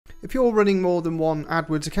If you're running more than one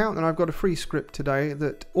AdWords account, then I've got a free script today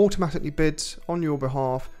that automatically bids on your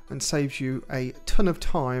behalf and saves you a ton of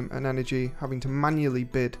time and energy having to manually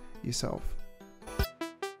bid yourself.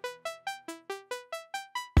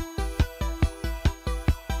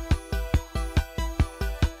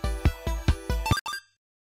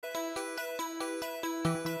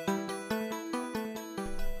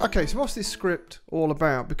 Okay, so what's this script all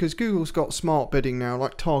about? Because Google's got smart bidding now,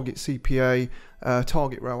 like target CPA,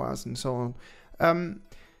 target ROAS, and so on.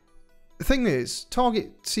 The thing is,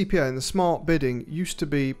 target CPA and the smart bidding used to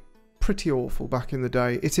be pretty awful back in the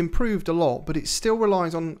day. It's improved a lot, but it still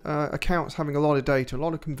relies on accounts having a lot of data, a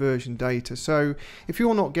lot of conversion data. So if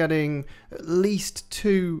you're not getting at least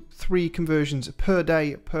 2-3 conversions per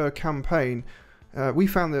day per campaign, we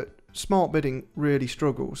found that smart bidding really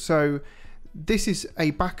struggles. So this is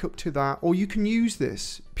a backup to that, or you can use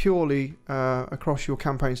this purely across your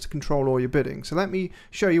campaigns to control all your bidding. So let me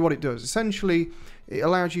show you what it does. Essentially, it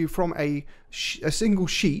allows you from a single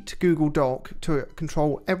sheet, Google Doc, to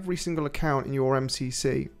control every single account in your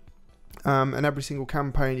MCC and every single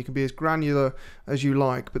campaign. You can be as granular as you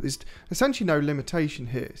like, but there's essentially no limitation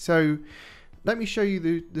here. So let me show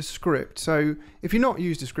you the script. So if you've not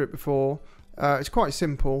used a script before, it's quite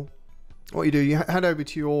simple. What you do, you head over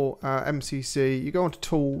to your MCC, you go onto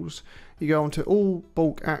Tools, you go onto All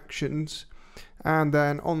Bulk Actions, and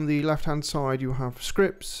then on the left hand side you have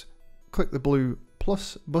Scripts. Click the blue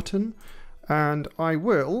plus button, and I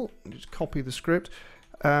will just copy the script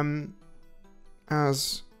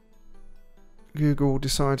as Google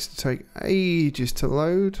decides to take ages to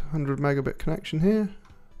load. 100 megabit connection here,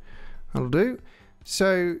 that'll do.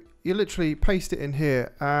 So you literally paste it in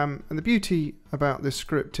here, and the beauty about this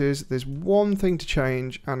script is there's one thing to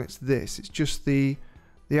change, and it's this. It's just the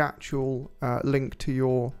actual link to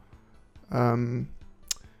your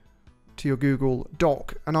Google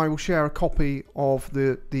Doc, and I will share a copy of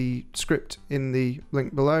the script in the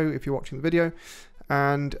link below if you're watching the video,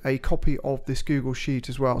 and a copy of this Google Sheet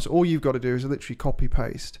as well. So all you've got to do is literally copy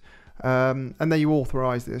paste, and then you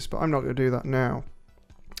authorize this, but I'm not going to do that now.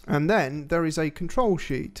 And then there is a control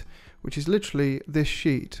sheet, which is literally this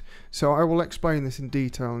sheet. So I will explain this in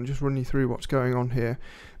detail and just run you through what's going on here.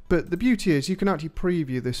 But the beauty is you can actually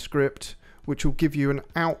preview this script, which will give you an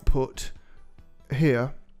output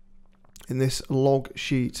here in this log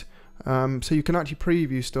sheet. So you can actually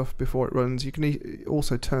preview stuff before it runs. You can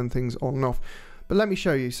also turn things on and off. But let me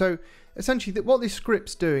show you. So essentially what this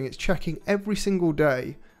script's doing, it's checking every single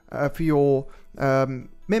day for your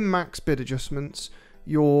min-max bid adjustments,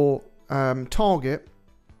 your target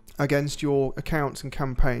against your accounts and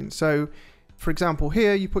campaigns. So for example,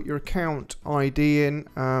 here you put your account ID in.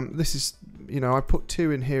 This is, I put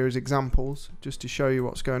 2 in here as examples just to show you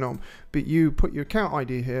what's going on, but you put your account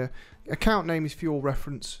ID here. Account name is for your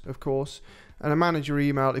reference, of course, and a manager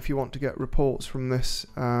email if you want to get reports from this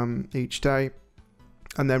each day,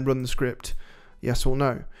 and then run the script, yes or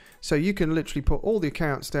no. So you can literally put all the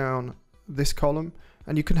accounts down this column,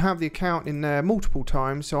 and you can have the account in there multiple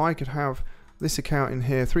times. So I could have this account in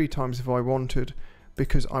here 3 times if I wanted,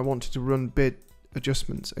 because I wanted to run bid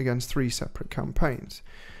adjustments against 3 separate campaigns.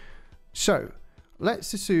 So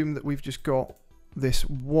let's assume that we've just got this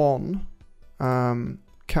one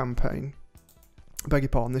campaign, beg your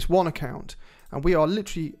pardon, this one account, and we are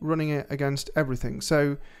literally running it against everything.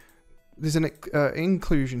 So there's an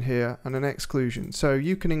inclusion here and an exclusion. So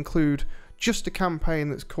you can include just a campaign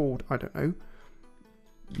that's called, I don't know,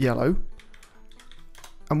 yellow,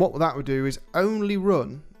 and what that would do is only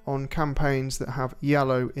run on campaigns that have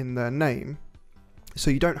yellow in their name, so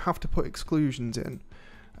you don't have to put exclusions in,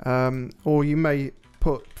 or you may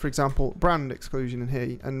put, for example, brand exclusion in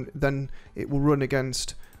here, and then it will run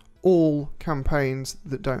against all campaigns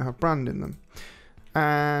that don't have brand in them.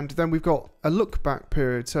 And then we've got a look back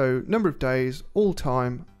period, so number of days, all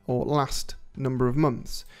time, or last number of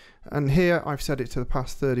months. And here I've set it to the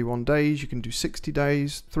past 31 days. You can do 60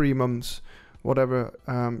 days, 3 months, whatever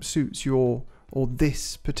suits your or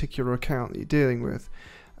this particular account that you're dealing with.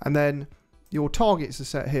 And then your targets are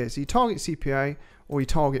set here. So you target CPA or you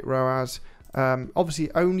target ROAS.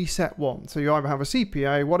 Obviously only set one. So you either have a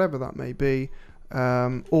CPA, whatever that may be,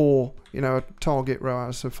 or a target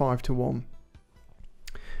ROAS, so 5 to 1.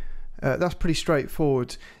 That's pretty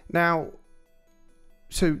straightforward. Now,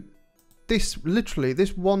 so this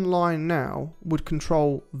one line now would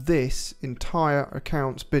control this entire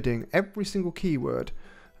account's bidding, every single keyword.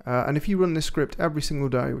 And if you run this script every single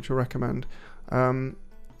day, which I recommend,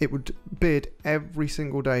 it would bid every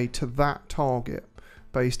single day to that target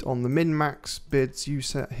based on the min-max bids you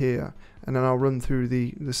set here. And then I'll run through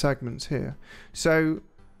the segments here. So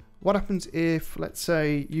what happens if, let's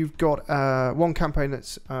say, you've got one campaign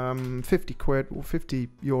that's 50 quid or 50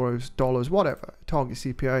 euros, dollars, whatever, target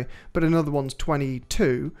CPA, but another one's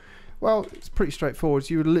 22? Well, it's pretty straightforward.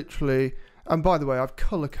 You would literally, and by the way, I've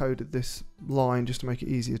color coded this line just to make it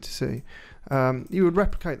easier to see. You would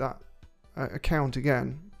replicate that account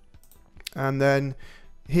again, and then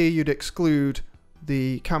here you'd exclude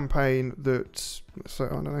the campaign that's, so I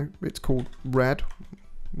don't know, it's called red,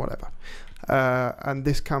 whatever, and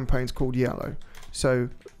this campaign's called yellow. So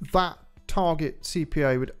that target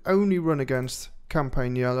CPA would only run against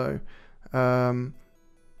campaign yellow, and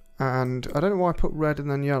I don't know why I put red and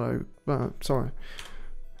then yellow. Sorry,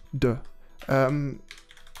 duh.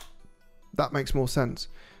 That makes more sense.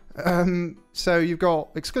 So you've got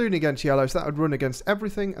excluding against yellow, so that would run against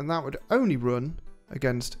everything, and that would only run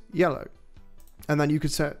against yellow. And then you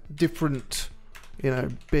could set different, you know,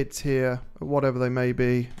 bids here, whatever they may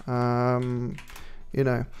be. You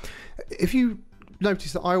know, if you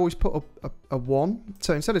notice that I always put a 1,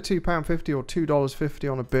 so instead of £2.50 or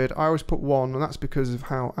 $2.50 on a bid, I always put 1, and that's because of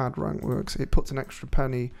how ad rank works. It puts an extra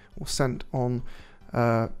penny or cent on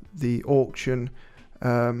the auction.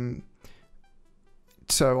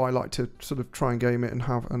 So I like to sort of try and game it and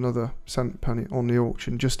have another cent penny on the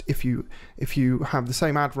auction. Just if you have the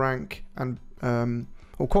same ad rank and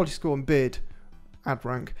or quality score and bid ad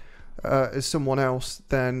rank as someone else,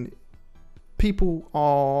 then people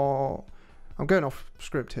are, I'm going off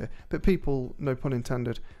script here, but people, no pun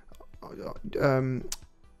intended,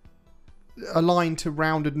 aligned to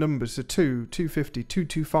rounded numbers, so 2, 250,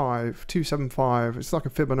 225, 275. It's like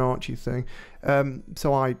a Fibonacci thing.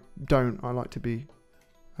 So I like to be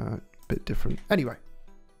a bit different. Anyway,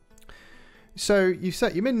 so you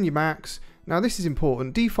set your min and your max. Now this is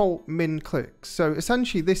important, default min clicks. So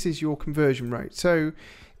essentially this is your conversion rate. So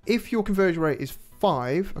if your conversion rate is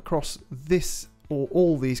 5 across this or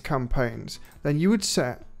all these campaigns, then you would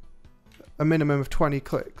set a minimum of 20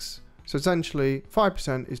 clicks. So essentially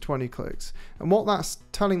 5% is 20 clicks. And what that's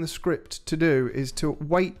telling the script to do is to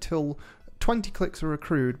wait till 20 clicks are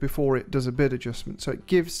accrued before it does a bid adjustment. So it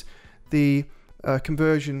gives the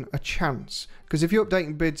conversion a chance, because if you're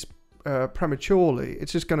updating bids prematurely,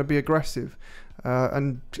 it's just going to be aggressive,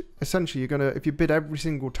 and essentially you're going to, if you bid every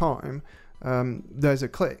single time there's a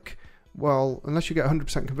click, well, unless you get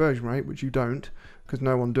 100% conversion rate, which you don't, because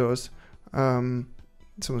no one does, someone's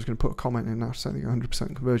going to put a comment in now saying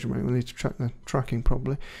 100% conversion rate, we'll need to check the tracking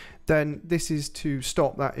probably, then this is to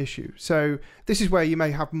stop that issue. So this is where you may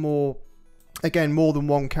have more, again, more than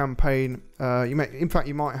one campaign. In fact,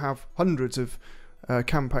 you might have hundreds of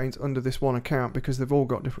campaigns under this one account because they've all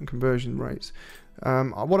got different conversion rates.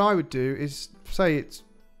 What I would do is, say it's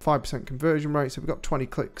 5% conversion rate, so we've got 20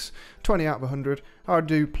 clicks, 20 out of 100. I would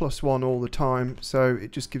do +1 all the time, so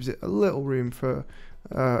it just gives it a little room for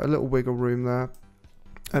a little wiggle room there.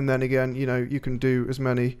 And then again, you know, you can do as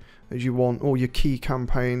many as you want, all your key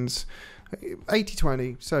campaigns.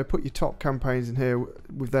 80-20, so put your top campaigns in here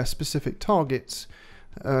with their specific targets,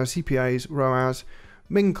 CPAs, ROAS,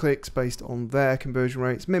 min clicks based on their conversion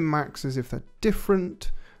rates, min maxes if they're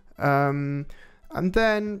different, and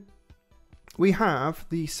then we have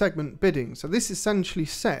the segment bidding. So this essentially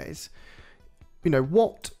says, you know,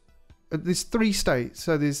 what, there's 3 states.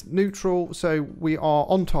 So there's neutral, so we are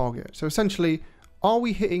on target. So essentially, are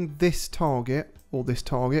we hitting this target or this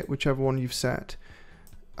target, whichever one you've set?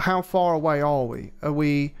 How far away are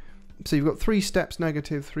we? So you've got 3 steps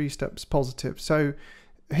negative, 3 steps positive. So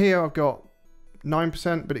here I've got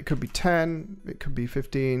 9%, but it could be 10, it could be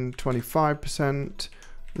 15, 25%.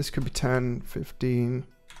 This could be 10, 15,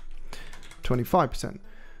 25%.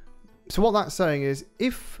 So what that's saying is,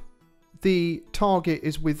 if the target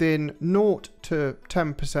is within 0 to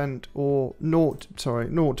 10% or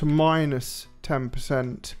 0 to minus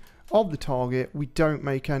 10% of the target, we don't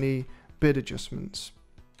make any bid adjustments.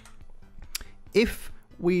 If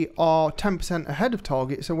we are 10% ahead of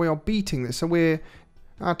target, so we are beating this, so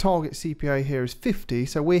our target CPA here is 50,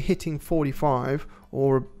 so we're hitting 45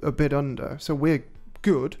 or a bit under, so we're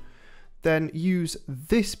good, then use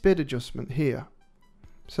this bid adjustment here.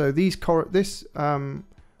 So this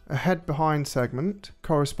ahead behind segment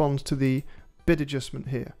corresponds to the bid adjustment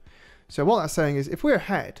here. So what that's saying is, if we're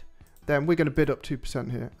ahead, then we're going to bid up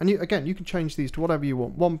 2% here. And again, you can change these to whatever you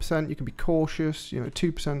want. 1%, you can be cautious, you know,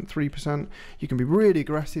 2%, 3%. You can be really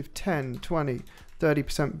aggressive, 10, 20,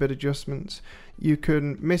 30% bid adjustments. You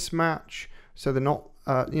can mismatch, so they're not,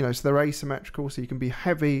 you know, so they're asymmetrical. So you can be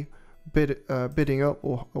heavy bidding up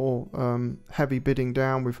or heavy bidding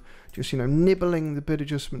down with just, you know, nibbling the bid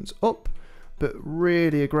adjustments up, but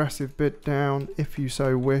really aggressive bid down if you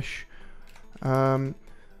so wish. So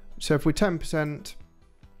if we're 10%,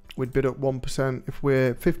 we'd bid up 1%. If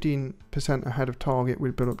we're 15% ahead of target,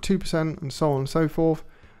 we'd bid up 2%, and so on and so forth.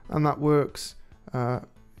 And that works,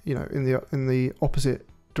 you know, in the opposite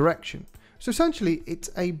direction. So essentially, it's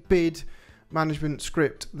a bid management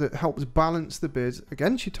script that helps balance the bids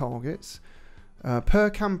against your targets per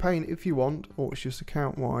campaign if you want, or it's just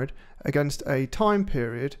account wide, against a time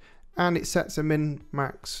period, and it sets a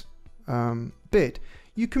min-max bid.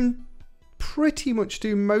 You can pretty much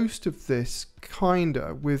do most of this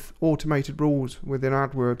kinda with automated rules within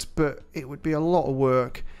AdWords, but it would be a lot of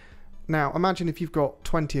work. Now imagine if you've got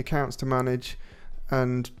 20 accounts to manage,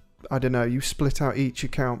 and I don't know, you split out each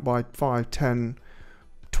account by 5, 10,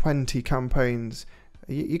 20 campaigns.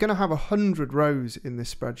 You're going to have 100 rows in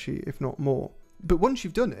this spreadsheet, if not more. But once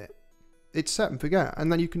you've done it, it's set and forget,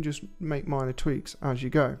 and then you can just make minor tweaks as you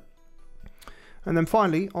go. And then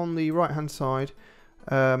finally, on the right hand side,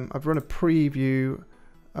 I've run a preview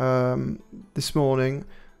this morning,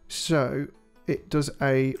 so it does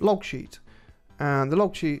a log sheet. And the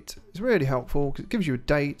log sheet is really helpful because it gives you a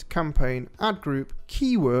date, campaign, ad group,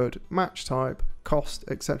 keyword, match type, cost,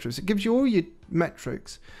 etc. So it gives you all your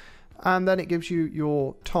metrics, and then it gives you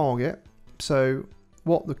your target. So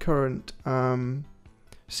what the current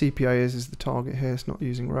CPA is the target here. It's not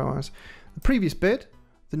using ROAS. The previous bid,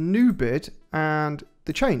 the new bid, and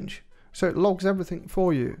the change. So it logs everything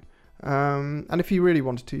for you. And if you really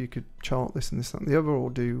wanted to, you could chart this and this, that, and the other, or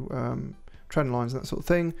do trend lines and that sort of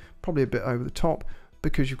thing. Probably a bit over the top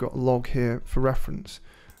because you've got a log here for reference.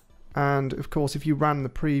 And of course, if you ran the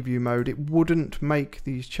preview mode, it wouldn't make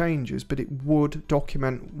these changes, but it would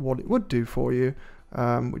document what it would do for you,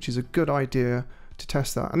 which is a good idea to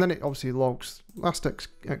test that. And then it obviously logs last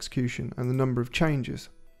execution and the number of changes,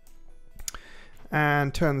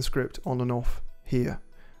 and turn the script on and off here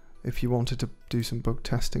if you wanted to do some bug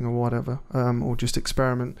testing or whatever, or just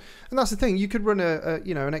experiment. And that's the thing, you could run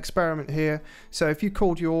you know, an experiment here. So if you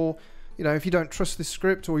called your, you know, if you don't trust this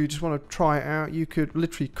script or you just want to try it out, you could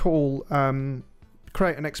literally call,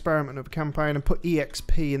 create an experiment of a campaign and put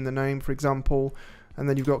EXP in the name, for example, and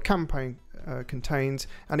then you've got campaign contains,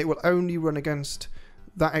 and it will only run against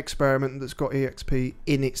that experiment that's got EXP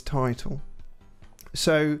in its title.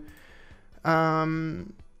 So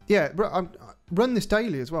yeah, run this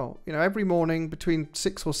daily as well. You know, every morning between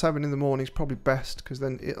 6 or 7 in the morning is probably best, because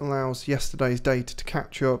then it allows yesterday's data to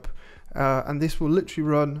catch up, and this will literally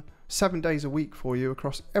run 7 days a week for you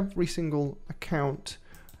across every single account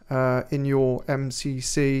in your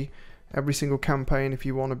MCC, every single campaign if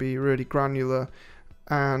you want to be really granular.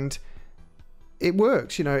 And it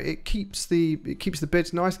works, you know, it keeps the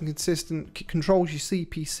bids nice and consistent, controls your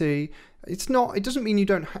CPC. It doesn't mean you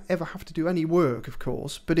don't ever have to do any work, of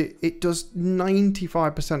course, but it does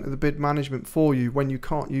 95% of the bid management for you when you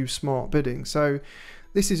can't use smart bidding. So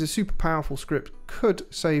this is a super powerful script, could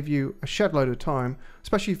save you a shed load of time,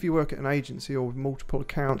 especially if you work at an agency or with multiple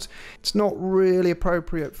accounts. It's not really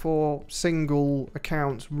appropriate for single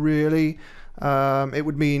accounts, really. It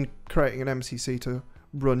would mean creating an MCC to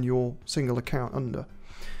run your single account under.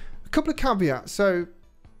 A couple of caveats. So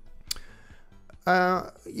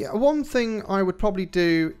yeah, one thing I would probably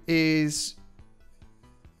do is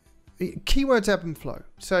keywords ebb and flow.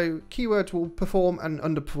 So keywords will perform and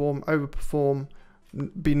underperform, overperform,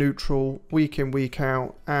 be neutral week in, week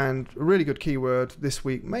out, and a really good keyword this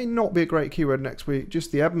week may not be a great keyword next week,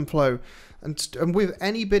 just the ebb and flow. And with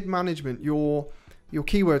any bid management, your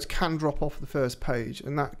keywords can drop off the first page,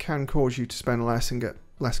 and that can cause you to spend less and get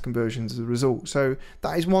less conversions as a result. So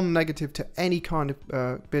that is one negative to any kind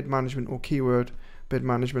of bid management or keyword bid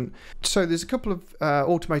management. So there's a couple of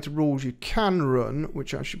automated rules you can run,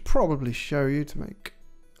 which I should probably show you to make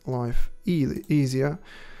life easier.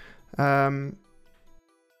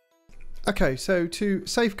 Okay, so to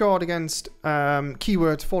safeguard against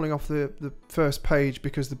keywords falling off the first page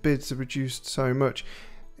because the bids are reduced so much,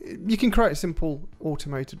 you can create a simple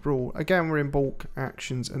automated rule. Again, we're in bulk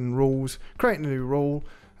actions and rules. Creating a new rule.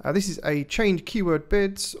 This is a change keyword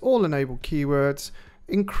bids, all enabled keywords,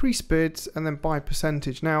 increase bids, and then by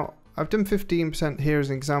percentage. Now, I've done 15% here as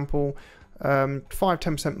an example.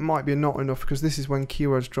 5-10% might be not enough because this is when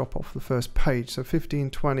keywords drop off the first page. So 15,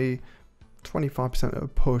 20, 25% at a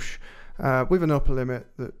push with an upper limit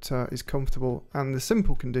that is comfortable, and the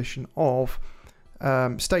simple condition of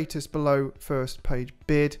status below first page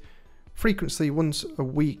bid, frequency once a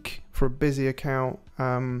week for a busy account.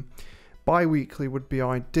 Bi-weekly would be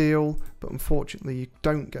ideal, but unfortunately you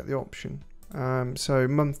don't get the option. So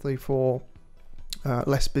monthly for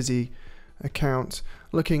less busy accounts,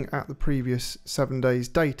 looking at the previous 7 days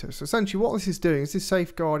data. So essentially what this is doing is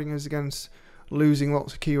safeguarding us against losing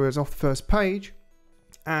lots of keywords off the first page,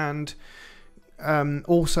 and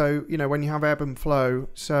Also, you know, when you have ebb and flow,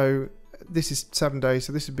 so this is 7 days,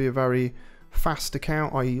 so this would be a very fast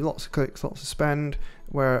account, i.e. lots of clicks, lots of spend,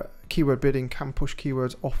 where keyword bidding can push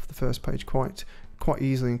keywords off the first page quite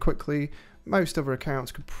easily and quickly. Most other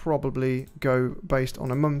accounts could probably go based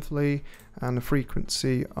on a monthly and a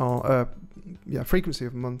frequency of a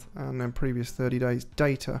month, and then previous 30 days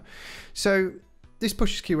data. So this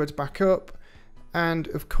pushes keywords back up, and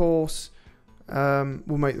of course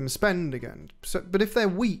will make them spend again. So, but if they're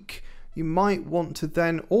weak, you might want to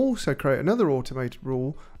then also create another automated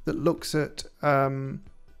rule that looks at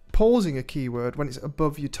pausing a keyword when it's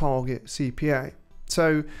above your target CPA.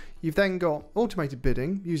 So you've then got automated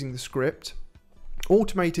bidding using the script,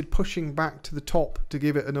 automated pushing back to the top to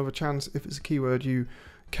give it another chance if it's a keyword you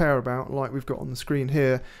care about, like we've got on the screen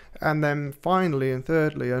here, and then finally and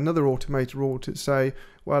thirdly another automated rule to say,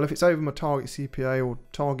 well, if it's over my target CPA or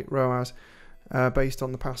target ROAS based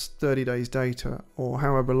on the past 30 days data or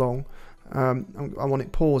however long, I want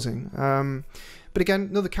it pausing. But again,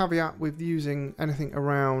 another caveat with using anything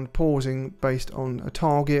around pausing based on a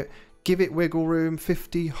target: give it wiggle room,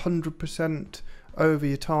 50, 100% over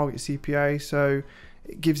your target CPA, so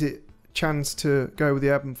it gives it a chance to go with the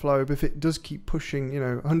ebb and flow. But if it does keep pushing, you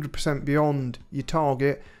know, 100% beyond your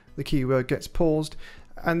target, the keyword gets paused.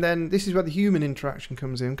 And then this is where the human interaction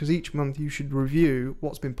comes in, because each month you should review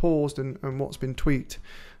what's been paused and what's been tweaked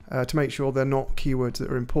to make sure they're not keywords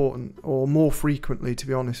that are important, or more frequently, to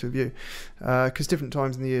be honest with you, because different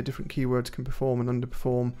times in the year different keywords can perform and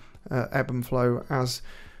underperform, ebb and flow as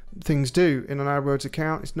things do in an AdWords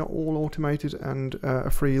account. It's not all automated and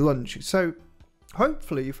a free lunch. So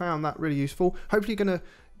hopefully you found that really useful. Hopefully you're going to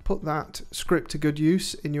put that script to good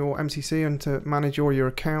use in your MCC and to manage all your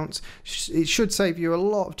accounts. It should save you a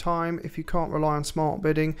lot of time if you can't rely on smart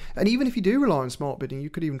bidding, and even if you do rely on smart bidding, you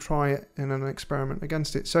could even try it in an experiment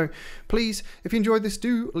against it. So please, if you enjoyed this,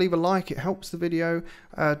 do leave a like, it helps the video.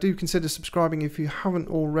 Do consider subscribing if you haven't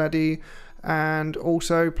already, and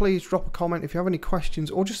also please drop a comment if you have any questions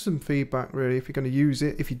or just some feedback, really, if you're going to use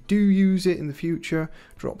it. If you do use it in the future,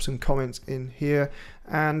 drop some comments in here.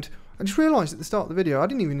 And I just realised at the start of the video I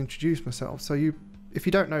didn't even introduce myself, so if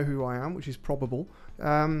you don't know who I am, which is probable,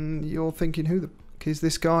 you're thinking, who the fuck is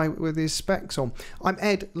this guy with his specs on? I'm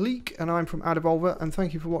Ed Leek and I'm from Ad Evolver, and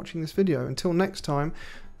thank you for watching this video. Until next time,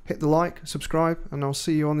 hit the like, subscribe, and I'll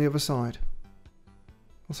see you on the other side,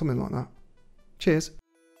 or something like that. Cheers.